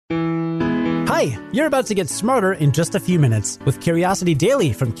Hi, you're about to get smarter in just a few minutes with Curiosity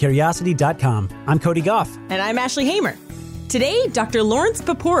Daily from Curiosity.com. I'm Cody Goff. And I'm Ashley Hamer. Today, Dr. Lawrence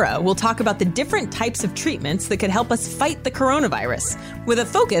Pepora will talk about the different types of treatments that could help us fight the coronavirus, with a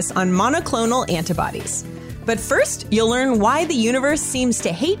focus on monoclonal antibodies. But first, you'll learn why the universe seems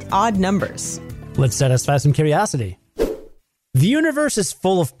to hate odd numbers. Let's satisfy some curiosity. The universe is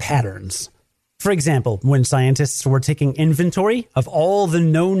full of patterns. For example, when scientists were taking inventory of all the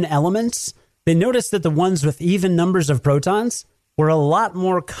known elements, they noticed that the ones with even numbers of protons were a lot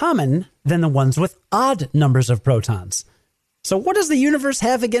more common than the ones with odd numbers of protons. So what does the universe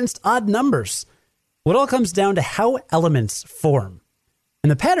have against odd numbers? Well, it all comes down to how elements form. And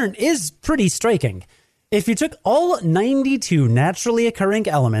the pattern is pretty striking. If you took all 92 naturally occurring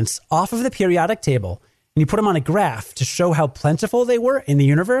elements off of the periodic table and you put them on a graph to show how plentiful they were in the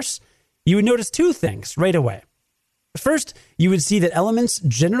universe, you would notice two things right away. First, you would see that elements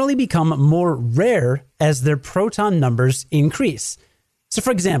generally become more rare as their proton numbers increase. So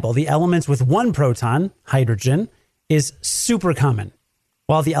for example, the element with one proton, hydrogen, is super common,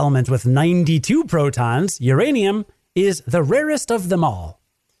 while the element with 92 protons, uranium, is the rarest of them all.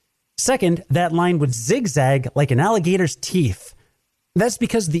 Second, that line would zigzag like an alligator's teeth. That's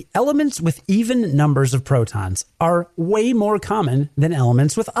because the elements with even numbers of protons are way more common than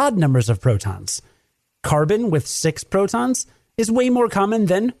elements with odd numbers of protons. Carbon with 6 protons is way more common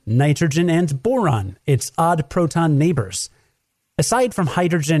than nitrogen and boron, its odd proton neighbors. Aside from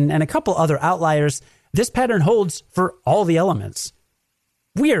hydrogen and a couple other outliers, this pattern holds for all the elements.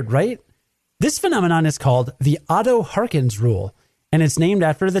 Weird, right? This phenomenon is called the Otto-Harkins rule, and it's named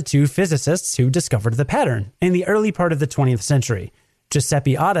after the two physicists who discovered the pattern in the early part of the 20th century,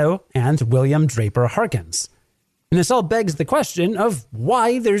 Giuseppe Otto and William Draper Harkins. And this all begs the question of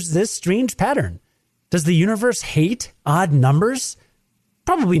why there's this strange pattern. Does the universe hate odd numbers?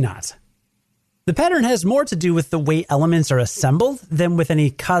 Probably not. The pattern has more to do with the way elements are assembled than with any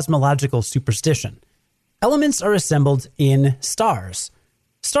cosmological superstition. Elements are assembled in stars.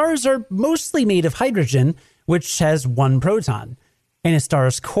 Stars are mostly made of hydrogen, which has one proton. In a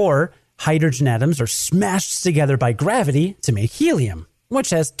star's core, hydrogen atoms are smashed together by gravity to make helium,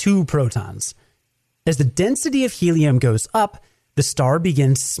 which has 2 protons. As the density of helium goes up, the star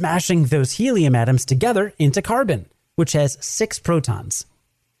begins smashing those helium atoms together into carbon, which has 6 protons.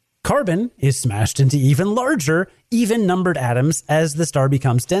 Carbon is smashed into even larger, even-numbered atoms as the star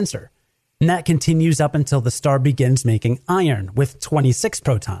becomes denser. And that continues up until the star begins making iron with 26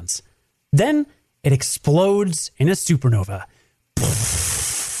 protons. Then it explodes in a supernova.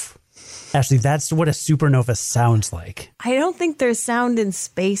 Ashley, that's what a supernova sounds like. I don't think there's sound in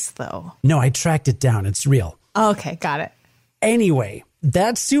space, though. No, I tracked it down. It's real. Okay, got it. Anyway,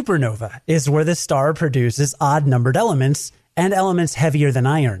 that supernova is where the star produces odd-numbered elements and elements heavier than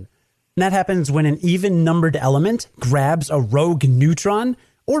iron. And that happens when an even-numbered element grabs a rogue neutron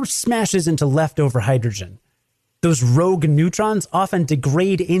or smashes into leftover hydrogen. Those rogue neutrons often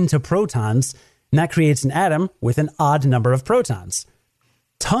degrade into protons, and that creates an atom with an odd number of protons.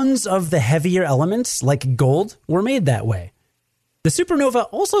 Tons of the heavier elements, like gold, were made that way. The supernova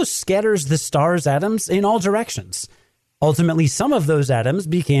also scatters the star's atoms in all directions. Ultimately, some of those atoms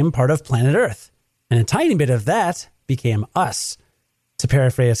became part of planet Earth, and a tiny bit of that became us. To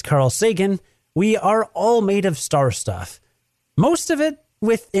paraphrase Carl Sagan, we are all made of star stuff. Most of it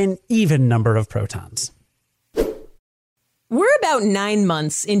with an even number of protons. We're about 9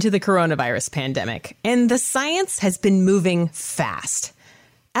 months into the coronavirus pandemic, and the science has been moving fast.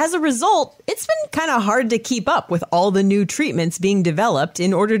 As a result, it's been kind of hard to keep up with all the new treatments being developed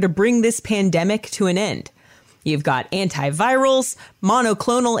in order to bring this pandemic to an end. You've got antivirals,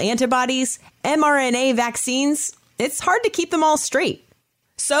 monoclonal antibodies, mRNA vaccines. It's hard to keep them all straight.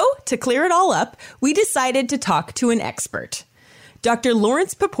 So, to clear it all up, we decided to talk to an expert. Dr.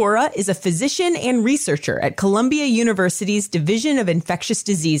 Lawrence Pepora is a physician and researcher at Columbia University's Division of Infectious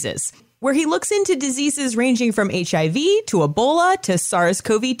Diseases, where he looks into diseases ranging from HIV to Ebola to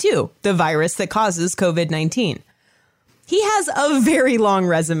SARS-CoV-2, the virus that causes COVID-19. He has a very long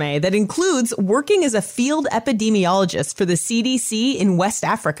resume that includes working as a field epidemiologist for the CDC in West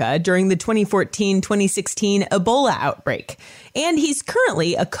Africa during the 2014-2016 Ebola outbreak. And he's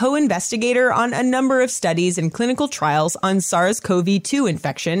currently a co-investigator on a number of studies and clinical trials on SARS-CoV-2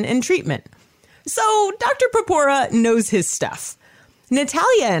 infection and treatment. So Dr. Pepora knows his stuff.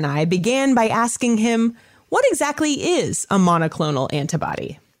 Natalia and I began by asking him, what exactly is a monoclonal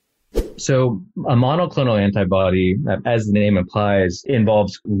antibody? So a monoclonal antibody, as the name implies,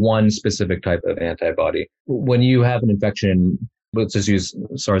 involves one specific type of antibody. When you have an infection, let's just use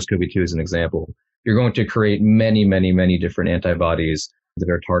SARS-CoV-2 as an example, you're going to create many, many, many different antibodies that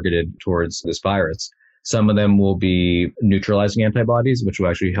are targeted towards this virus. Some of them will be neutralizing antibodies, which will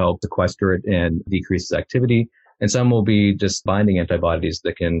actually help sequester it and decrease its activity. And some will be just binding antibodies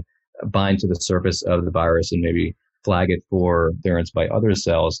that can bind to the surface of the virus and maybe flag it for clearance by other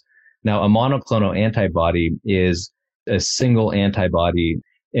cells. Now, a monoclonal antibody is a single antibody,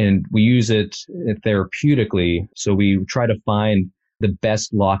 and we use it therapeutically. So we try to find the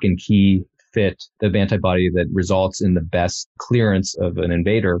best lock and key fit of antibody that results in the best clearance of an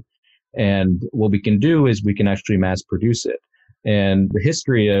invader. And what we can do is we can actually mass produce it. And the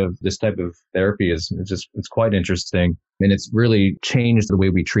history of this type of therapy it's quite interesting. And it's really changed the way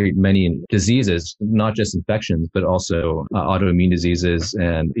we treat many diseases, not just infections, but also autoimmune diseases.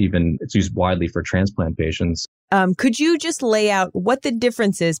 And even it's used widely for transplant patients. Could you just lay out what the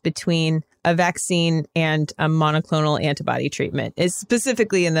difference is between a vaccine and a monoclonal antibody treatment, is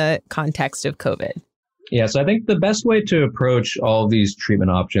specifically in the context of COVID? Yeah, so I think the best way to approach all of these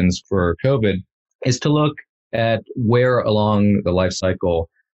treatment options for COVID is to look at where along the life cycle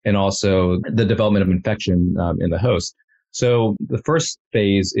and also the development of infection in the host. So the first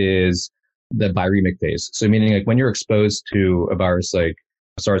phase is the viremic phase. So meaning like when you're exposed to a virus like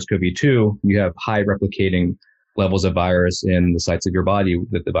SARS-CoV-2, you have high replicating levels of virus in the sites of your body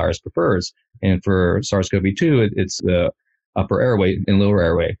that the virus prefers. And for SARS-CoV-2, it's the upper airway and lower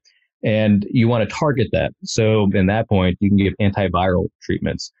airway. And you want to target that. So in that point, you can give antiviral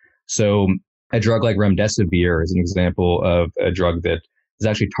treatments. So a drug like remdesivir is an example of a drug that is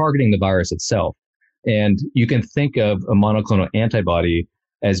actually targeting the virus itself. And you can think of a monoclonal antibody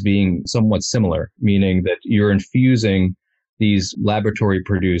as being somewhat similar, meaning that you're infusing these laboratory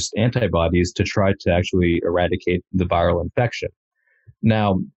produced antibodies to try to actually eradicate the viral infection.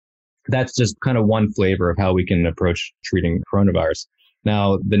 Now, that's just kind of one flavor of how we can approach treating coronavirus.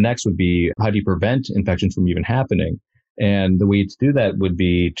 Now, the next would be, how do you prevent infections from even happening? And the way to do that would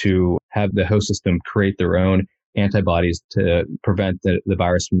be to have the host system create their own antibodies to prevent the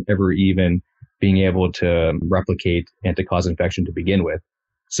virus from ever even being able to replicate and to cause infection to begin with.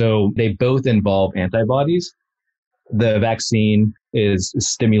 So they both involve antibodies. The vaccine is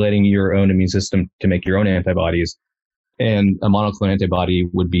stimulating your own immune system to make your own antibodies. And a monoclonal antibody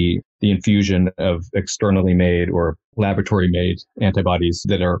would be the infusion of externally made or laboratory made antibodies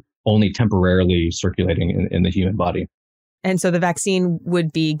that are only temporarily circulating in the human body. And so the vaccine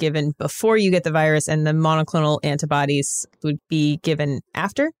would be given before you get the virus, and the monoclonal antibodies would be given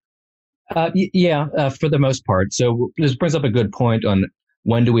after? For the most part. So this brings up a good point on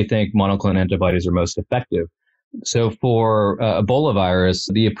when do we think monoclonal antibodies are most effective. So for Ebola virus,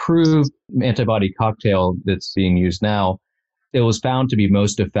 the approved antibody cocktail that's being used now, it was found to be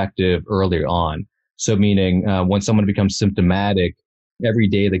most effective earlier on. So meaning when someone becomes symptomatic, every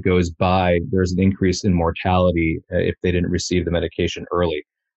day that goes by, there's an increase in mortality if they didn't receive the medication early.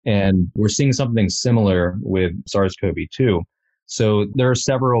 And we're seeing something similar with SARS-CoV-2. So there are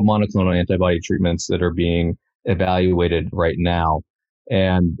several monoclonal antibody treatments that are being evaluated right now.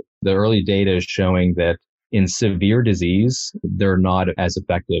 And the early data is showing that in severe disease, they're not as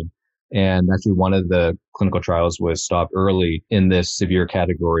effective. And actually, one of the clinical trials was stopped early in this severe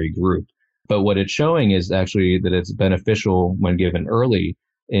category group. But what it's showing is actually that it's beneficial when given early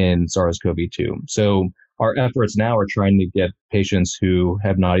in SARS-CoV-2. So our efforts now are trying to get patients who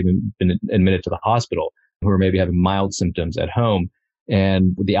have not even been admitted to the hospital, who are maybe having mild symptoms at home.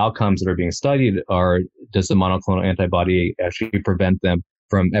 And the outcomes that are being studied are, does the monoclonal antibody actually prevent them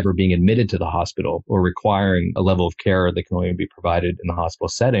from ever being admitted to the hospital or requiring a level of care that can only be provided in the hospital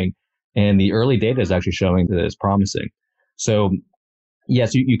setting? And the early data is actually showing that it's promising. So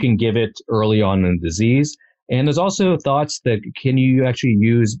yes, you can give it early on in the disease. And there's also thoughts that can you actually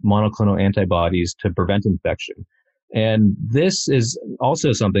use monoclonal antibodies to prevent infection? And this is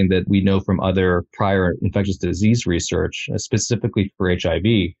also something that we know from other prior infectious disease research, specifically for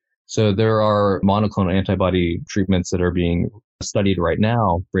HIV. So there are monoclonal antibody treatments that are being studied right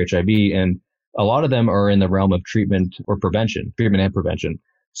now for HIV, and a lot of them are in the realm of treatment and prevention.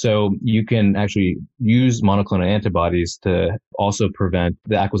 So you can actually use monoclonal antibodies to also prevent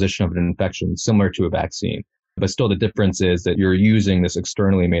the acquisition of an infection similar to a vaccine. But still the difference is that you're using this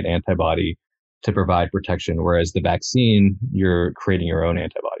externally made antibody to provide protection, whereas the vaccine, you're creating your own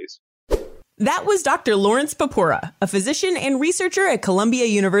antibodies. That was Dr. Lawrence Purpura, a physician and researcher at Columbia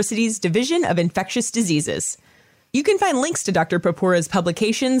University's Division of Infectious Diseases. You can find links to Dr. Purpura's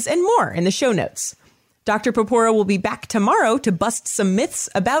publications and more in the show notes. Dr. Purpura will be back tomorrow to bust some myths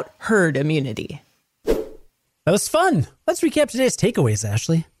about herd immunity. That was fun. Let's recap today's takeaways,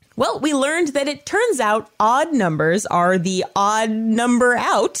 Ashley. Well, we learned that it turns out odd numbers are the odd number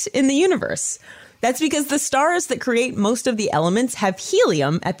out in the universe. That's because the stars that create most of the elements have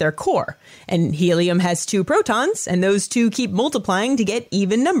helium at their core. And helium has 2 protons, and those 2 keep multiplying to get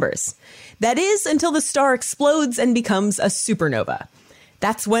even numbers. That is until the star explodes and becomes a supernova.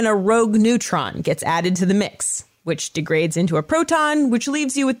 That's when a rogue neutron gets added to the mix, which degrades into a proton, which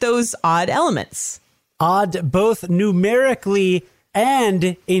leaves you with those odd elements. Odd both numerically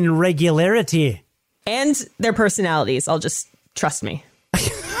and in regularity. And their personalities. Just trust me.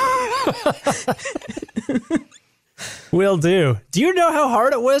 Will do. Do you know how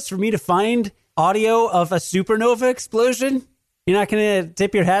hard it was for me to find audio of a supernova explosion? You're not going to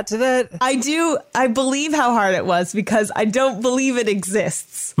tip your hat to that? I do. I believe how hard it was because I don't believe it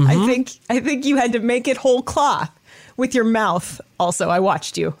exists. Mm-hmm. I think you had to make it whole cloth with your mouth. Also, I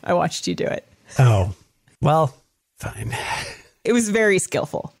watched you do it. Oh, well, fine. It was very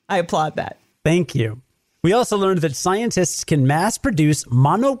skillful. I applaud that. Thank you. We also learned that scientists can mass produce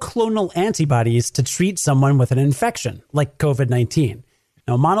monoclonal antibodies to treat someone with an infection, like COVID-19.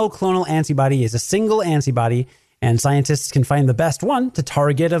 Now, monoclonal antibody is a single antibody, and scientists can find the best one to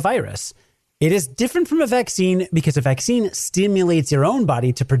target a virus. It is different from a vaccine because a vaccine stimulates your own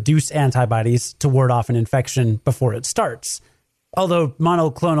body to produce antibodies to ward off an infection before it starts. Although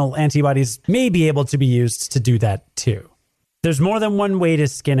monoclonal antibodies may be able to be used to do that too. There's more than one way to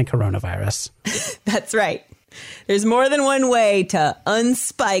skin a coronavirus. That's right. There's more than one way to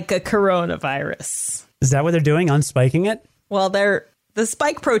unspike a coronavirus. Is that what they're doing? Unspiking it? Well, the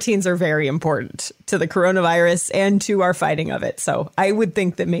spike proteins are very important to the coronavirus and to our fighting of it. So I would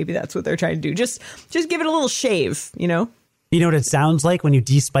think that maybe that's what they're trying to do. Just give it a little shave, you know? You know what it sounds like when you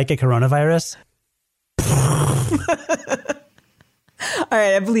despike a coronavirus? All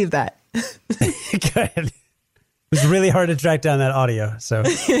right, I believe that. Good. It was really hard to track down that audio, so.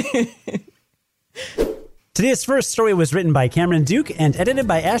 Today's first story was written by Cameron Duke and edited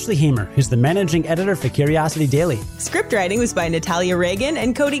by Ashley Hamer, who's the managing editor for Curiosity Daily. Script writing was by Natalia Reagan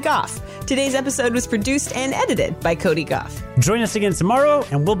and Cody Goff. Today's episode was produced and edited by Cody Goff. Join us again tomorrow,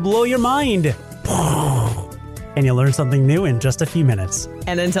 and we'll blow your mind. And you'll learn something new in just a few minutes.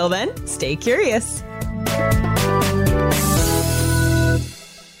 And until then, stay curious.